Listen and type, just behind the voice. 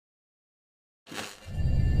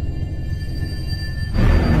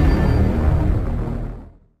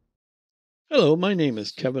Hello, my name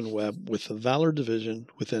is Kevin Webb with the Valor Division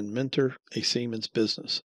within Mentor, a Siemens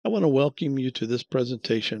business. I want to welcome you to this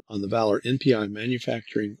presentation on the Valor NPI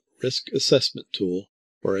Manufacturing Risk Assessment Tool,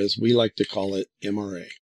 or as we like to call it, MRA.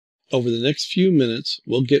 Over the next few minutes,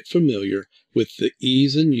 we'll get familiar with the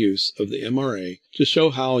ease and use of the MRA to show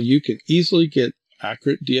how you can easily get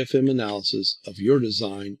accurate DFM analysis of your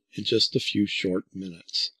design in just a few short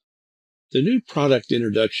minutes. The new product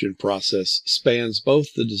introduction process spans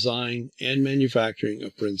both the design and manufacturing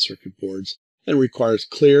of printed circuit boards and requires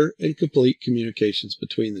clear and complete communications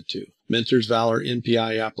between the two. Mentor's Valor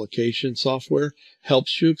NPI application software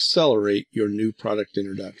helps you accelerate your new product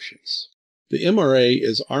introductions. The MRA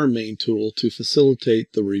is our main tool to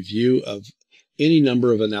facilitate the review of any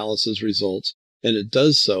number of analysis results, and it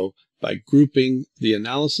does so by grouping the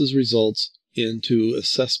analysis results into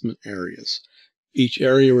assessment areas. Each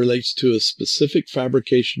area relates to a specific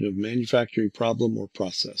fabrication of manufacturing problem or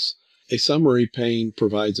process. A summary pane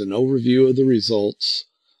provides an overview of the results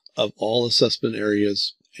of all assessment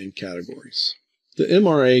areas and categories. The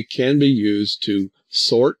MRA can be used to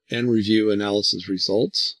sort and review analysis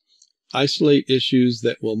results, isolate issues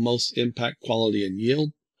that will most impact quality and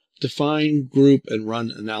yield, define, group, and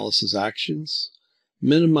run analysis actions,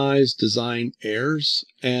 minimize design errors,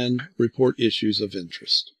 and report issues of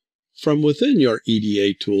interest. From within your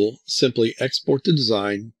EDA tool, simply export the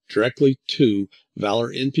design directly to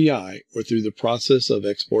Valor NPI or through the process of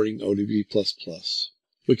exporting ODB++.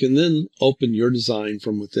 We can then open your design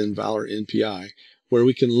from within Valor NPI, where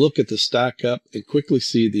we can look at the stack up and quickly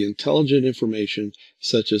see the intelligent information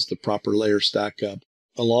such as the proper layer stack up,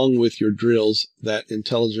 along with your drills that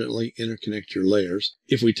intelligently interconnect your layers.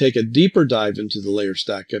 If we take a deeper dive into the layer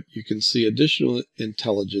stackup, you can see additional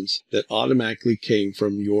intelligence that automatically came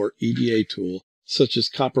from your EDA tool, such as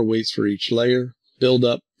copper weights for each layer,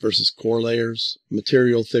 buildup versus core layers,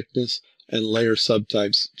 material thickness, and layer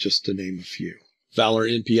subtypes, just to name a few. Valor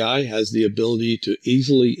NPI has the ability to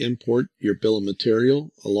easily import your bill of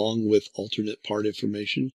material along with alternate part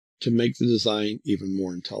information to make the design even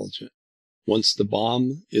more intelligent. Once the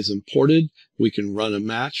BOM is imported, we can run a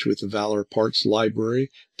match with the Valor Parts Library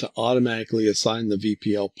to automatically assign the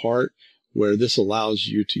VPL part, where this allows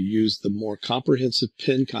you to use the more comprehensive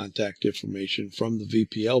pin contact information from the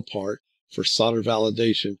VPL part for solder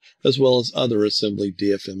validation, as well as other assembly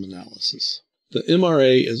DFM analysis. The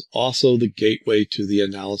MRA is also the gateway to the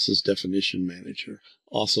Analysis Definition Manager,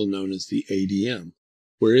 also known as the ADM,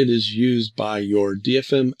 where it is used by your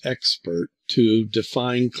DFM expert to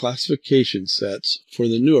define classification sets for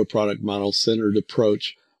the newer product model-centered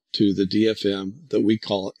approach to the DFM that we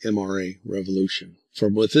call MRA Revolution.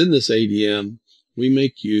 From within this ADM, we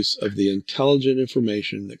make use of the intelligent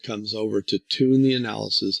information that comes over to tune the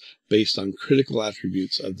analysis based on critical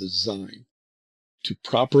attributes of the design. To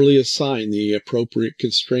properly assign the appropriate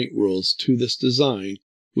constraint rules to this design,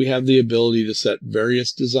 we have the ability to set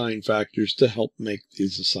various design factors to help make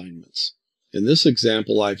these assignments. In this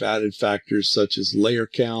example, I've added factors such as layer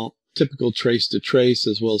count, typical trace to trace,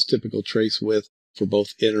 as well as typical trace width for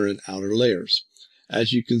both inner and outer layers.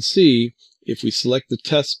 As you can see, if we select the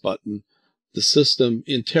test button, the system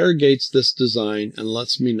interrogates this design and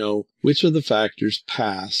lets me know which of the factors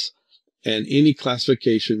pass, and any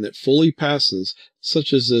classification that fully passes,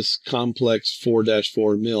 such as this complex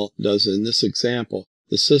 4-4 mil does in this example,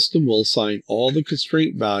 the system will assign all the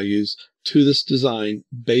constraint values to this design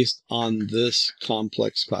based on this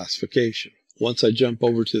complex classification. Once I jump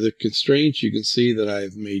over to the constraints, you can see that I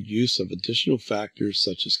have made use of additional factors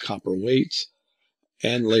such as copper weights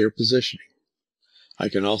and layer positioning. I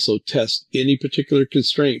can also test any particular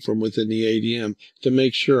constraint from within the ADM to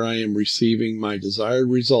make sure I am receiving my desired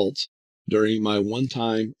results during my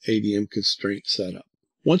one-time ADM constraint setup.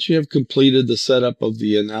 Once you have completed the setup of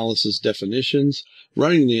the analysis definitions,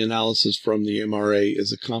 running the analysis from the MRA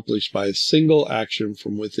is accomplished by a single action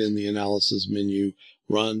from within the analysis menu,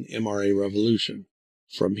 Run MRA Revolution.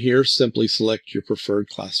 From here, simply select your preferred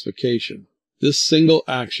classification. This single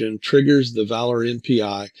action triggers the Valor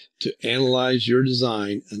NPI to analyze your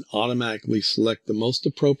design and automatically select the most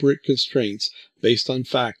appropriate constraints based on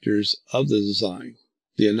factors of the design.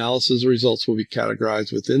 The analysis results will be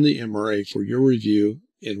categorized within the MRA for your review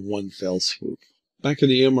in one fell swoop. Back in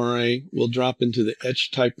the MRA, we'll drop into the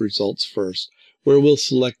etch type results first, where we'll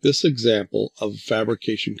select this example of a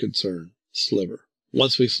fabrication concern, sliver.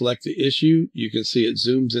 Once we select the issue, you can see it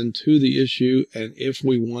zooms into the issue, and if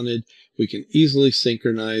we wanted, we can easily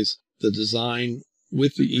synchronize the design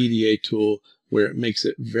with the EDA tool, where it makes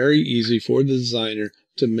it very easy for the designer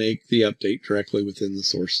to make the update directly within the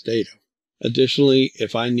source data. Additionally,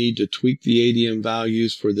 if I need to tweak the ADM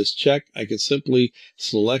values for this check, I can simply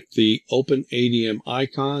select the Open ADM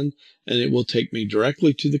icon, and it will take me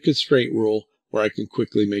directly to the constraint rule where I can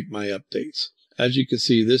quickly make my updates. As you can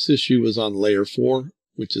see, this issue was on layer 4,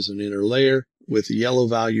 which is an inner layer, with a yellow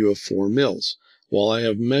value of 4 mils, while I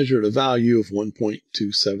have measured a value of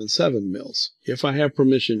 1.277 mils. If I have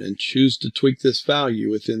permission and choose to tweak this value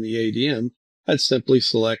within the ADM, I'd simply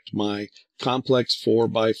select my complex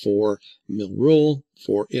 4x4 mil rule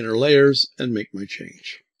for inner layers and make my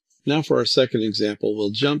change. Now for our second example,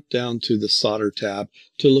 we'll jump down to the solder tab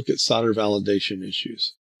to look at solder validation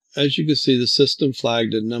issues. As you can see, the system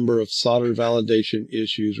flagged a number of solder validation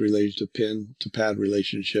issues related to pin to pad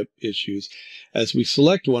relationship issues. As we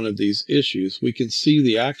select one of these issues, we can see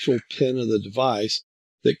the actual pin of the device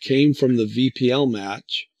that came from the VPL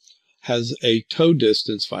match has a toe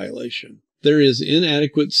distance violation. There is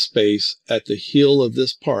inadequate space at the heel of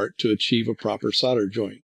this part to achieve a proper solder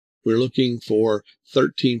joint. We're looking for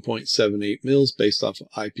 13.78 mils based off of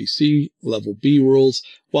IPC level B rules,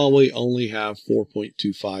 while we only have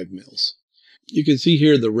 4.25 mils. You can see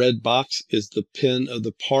here the red box is the pin of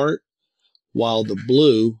the part, while the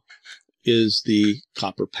blue is the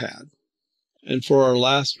copper pad. And for our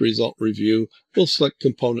last result review, we'll select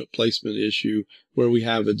component placement issue where we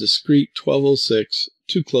have a discrete 1206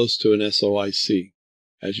 too close to an SOIC.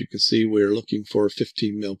 As you can see, we're looking for a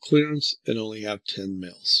 15 mil clearance and only have 10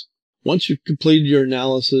 mils. Once you've completed your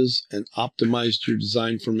analysis and optimized your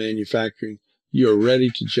design for manufacturing, you are ready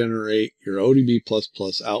to generate your ODB++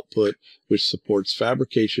 output, which supports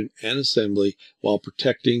fabrication and assembly while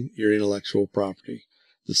protecting your intellectual property.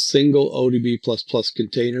 The single ODB++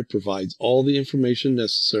 container provides all the information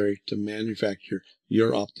necessary to manufacture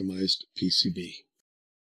your optimized PCB.